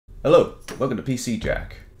Hello, welcome to PC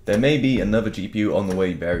Jack. There may be another GPU on the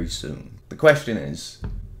way very soon. The question is,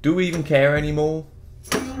 do we even care anymore?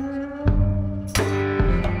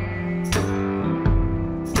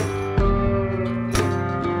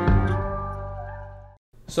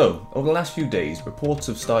 So, over the last few days, reports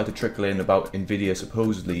have started to trickle in about Nvidia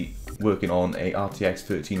supposedly working on a RTX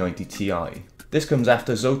 3090 Ti. This comes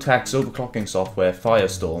after Zotac overclocking software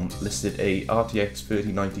Firestorm listed a RTX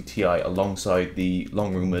 3090 Ti alongside the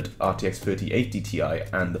long-rumoured RTX 3080 Ti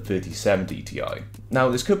and the 3070 Ti. Now,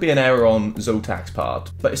 this could be an error on Zotac's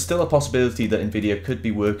part, but it's still a possibility that Nvidia could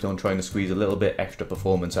be working on trying to squeeze a little bit extra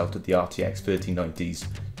performance out of the RTX 3090's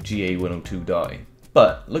GA102 die.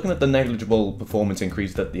 But looking at the negligible performance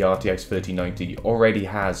increase that the RTX 3090 already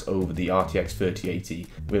has over the RTX 3080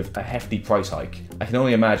 with a hefty price hike, I can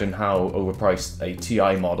only imagine how overpriced a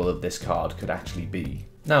Ti model of this card could actually be.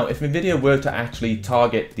 Now, if Nvidia were to actually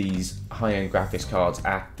target these high-end graphics cards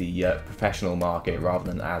at the professional market rather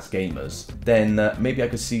than as gamers, then maybe I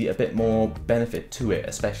could see a bit more benefit to it,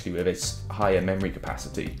 especially with its higher memory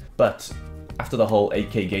capacity. But after the whole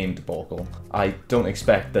 8K game debacle, I don't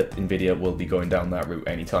expect that Nvidia will be going down that route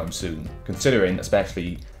anytime soon, considering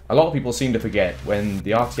especially a lot of people seem to forget when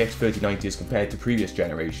the RTX 3090 is compared to previous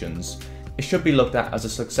generations, it should be looked at as a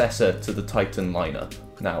successor to the Titan lineup.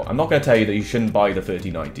 Now, I'm not going to tell you that you shouldn't buy the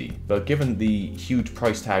 3090, but given the huge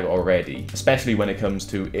price tag already, especially when it comes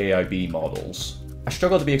to AIB models, I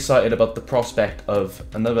struggle to be excited about the prospect of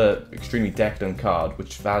another extremely decadent card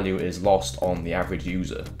which value is lost on the average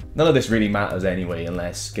user. None of this really matters anyway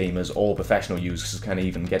unless gamers or professional users can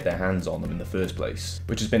even get their hands on them in the first place,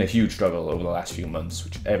 which has been a huge struggle over the last few months,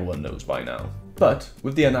 which everyone knows by now. But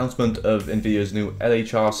with the announcement of Nvidia's new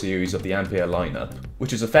LHR series of the Ampere lineup,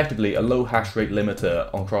 which is effectively a low hash rate limiter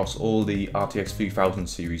across all the RTX 3000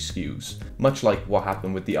 series SKUs, much like what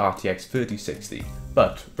happened with the RTX 3060.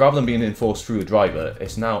 But rather than being enforced through a driver,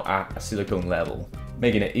 it's now at a silicone level,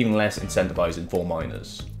 making it even less incentivizing for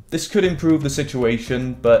miners. This could improve the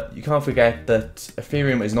situation, but you can't forget that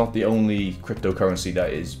Ethereum is not the only cryptocurrency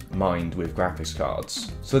that is mined with graphics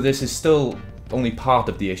cards. So this is still only part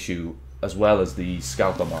of the issue, as well as the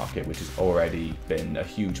scalper market, which has already been a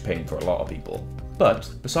huge pain for a lot of people. But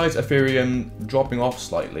besides Ethereum dropping off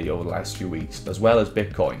slightly over the last few weeks, as well as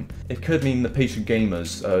Bitcoin, it could mean that patient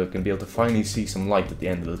gamers are going to be able to finally see some light at the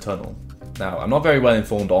end of the tunnel. Now, I'm not very well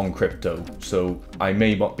informed on crypto, so I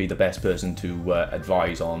may not be the best person to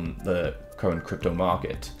advise on the current crypto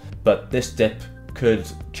market, but this dip could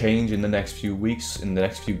change in the next few weeks, in the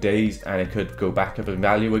next few days, and it could go back up in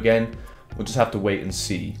value again. We'll just have to wait and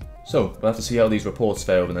see. So, we'll have to see how these reports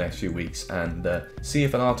fare over the next few weeks and see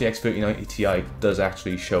if an RTX 3090 Ti does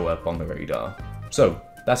actually show up on the radar. So,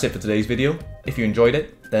 that's it for today's video. If you enjoyed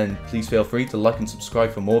it, then please feel free to like and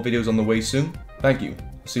subscribe for more videos on the way soon. Thank you.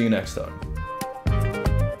 See you next time.